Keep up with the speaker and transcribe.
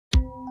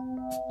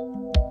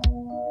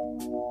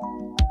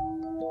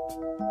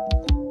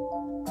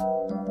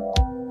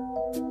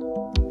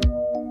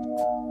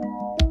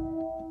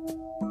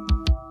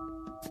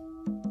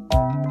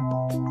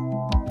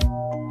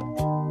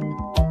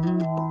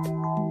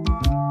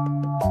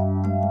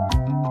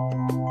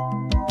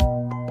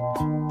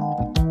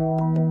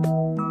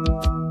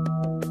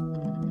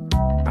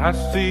I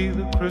see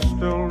the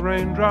crystal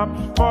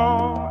raindrops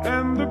fall,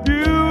 and the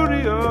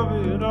beauty of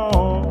it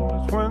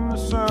all is when the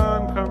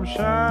sun comes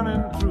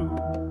shining through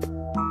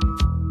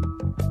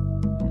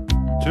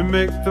to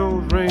make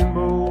those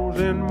rainbows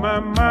in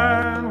my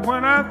mind.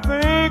 When I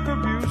think of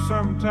you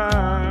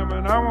sometime,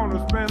 and I want to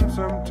spend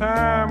some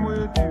time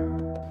with you.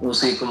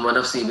 أوصيكم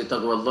ونفسي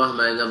بتقوى الله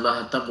ما إن الله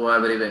التقوى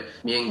بريبه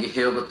مينغ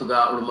هيوغتوغا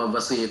علم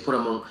وصي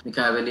كرمون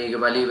نكابني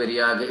قبالي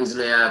برياغ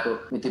إزنياكو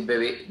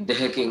متببي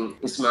دهكين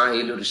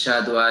إسماعيل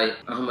رشاد واي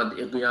أحمد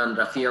إقيان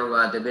رفيع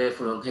وادبي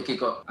فلون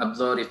هكيكو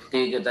عبدالله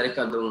رفقيق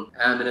داركالون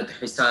آمنة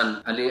حسان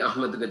علي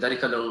أحمد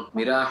داركالون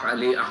ميراح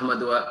علي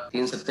أحمد و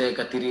تين ستة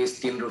كتيريس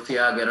تين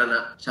رفيع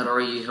غرنا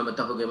شرعي هم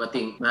تهوغ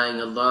متين ما إن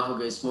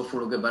الله اسمه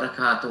فلوغ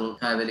بركاتون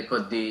كابلي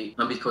كودي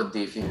أمبي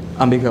كودي في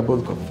أمبي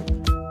كابولكو.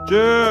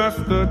 Just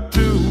the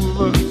two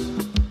of us.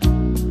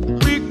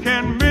 We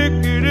can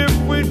make it if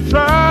we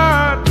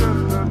try.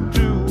 Just the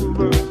two of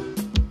us.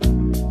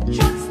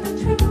 Just the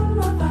two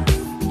of us.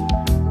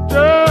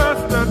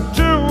 Just the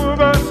two of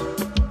us.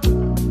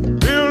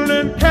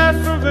 Building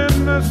castles in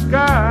the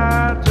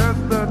sky.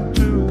 Just the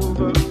two of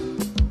us.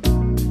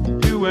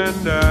 You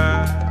and I.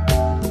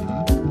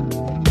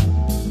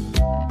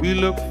 We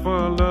look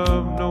for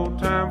love, no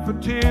time for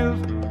tears.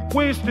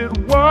 Wasted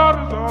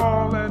water's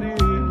all that is.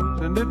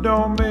 And it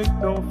don't make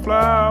no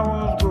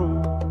flowers grow.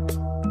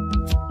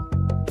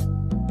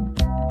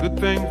 Good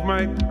things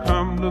might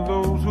come to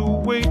those who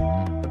wait,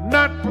 but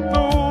not for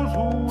those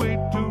who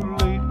wait too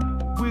late.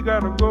 We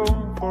gotta go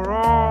for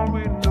all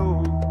we know.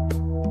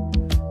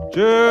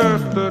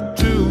 Just the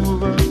two of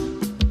us.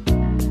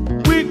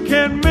 We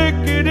can make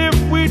it if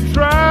we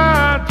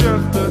try.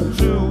 Just the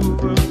two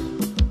of us.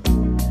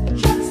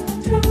 Just the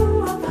two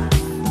of us.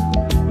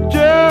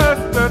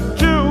 Just the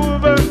two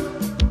of us.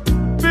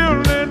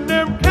 Building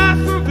them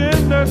castles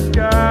in the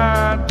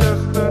sky.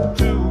 Just the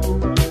two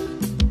of us.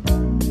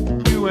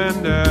 You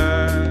and I.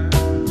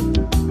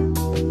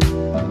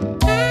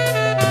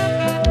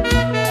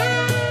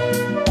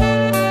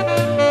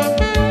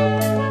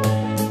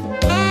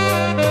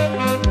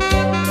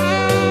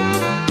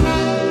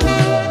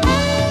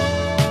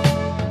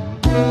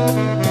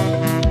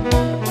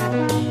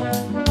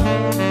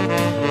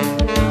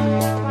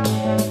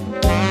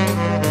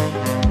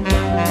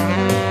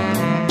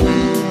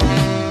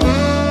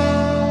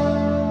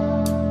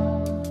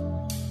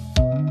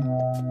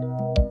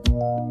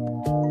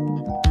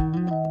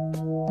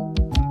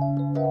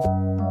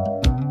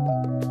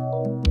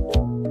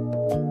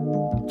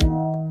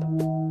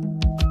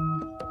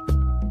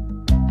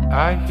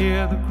 I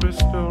hear the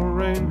crystal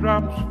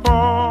raindrops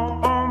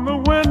fall on the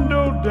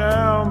window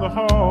down the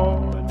hall,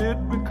 and it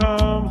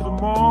becomes the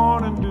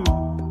morning dew.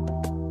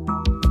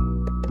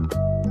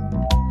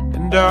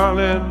 And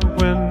darling,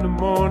 when the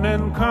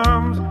morning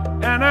comes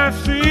and I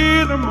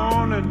see the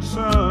morning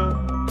sun,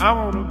 I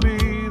want to be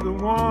the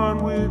one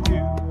with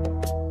you.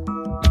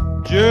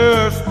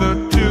 Just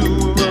the